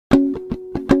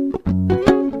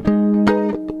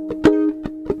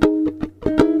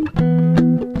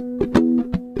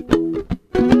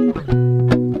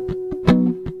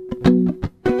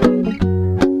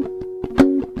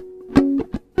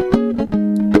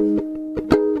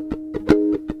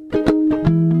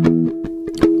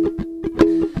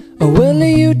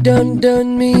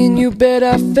done me and you bet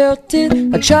I felt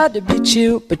it. I tried to be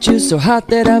chill, but you're so hot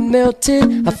that I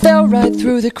melted. I fell right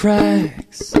through the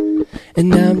cracks, and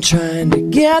now I'm trying to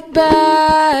get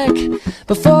back.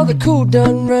 Before the cool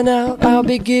done run out, I'll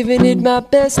be giving it my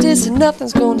bestest, and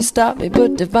nothing's gonna stop me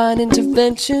but divine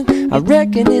intervention. I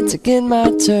reckon it's again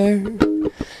my turn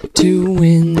to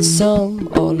win some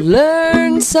or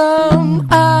learn some.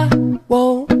 I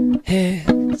won't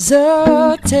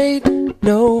hesitate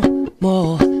no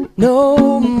more,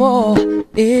 no more.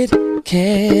 It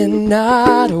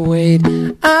cannot wait.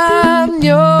 I'm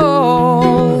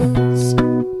yours.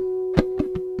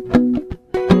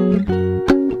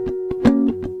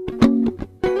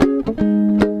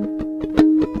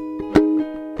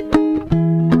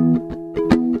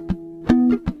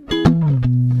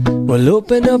 Well,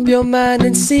 open up your mind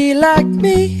and see like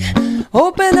me.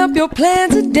 Open up your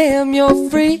plans and damn, you're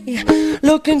free.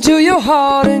 Look into your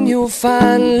heart and you'll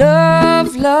find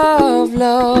love, love,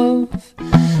 love.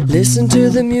 Listen to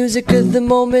the music of the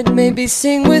moment, maybe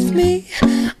sing with me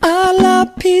a la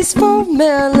peaceful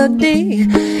melody.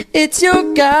 It's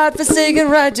your God-forsaken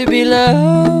right to be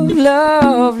loved,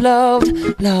 loved, loved,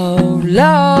 loved,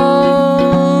 loved.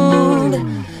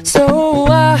 So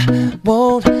I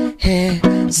won't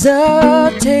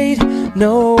hesitate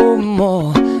no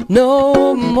more,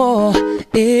 no more.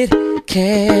 It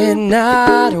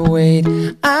cannot wait.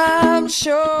 I'm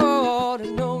sure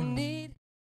to know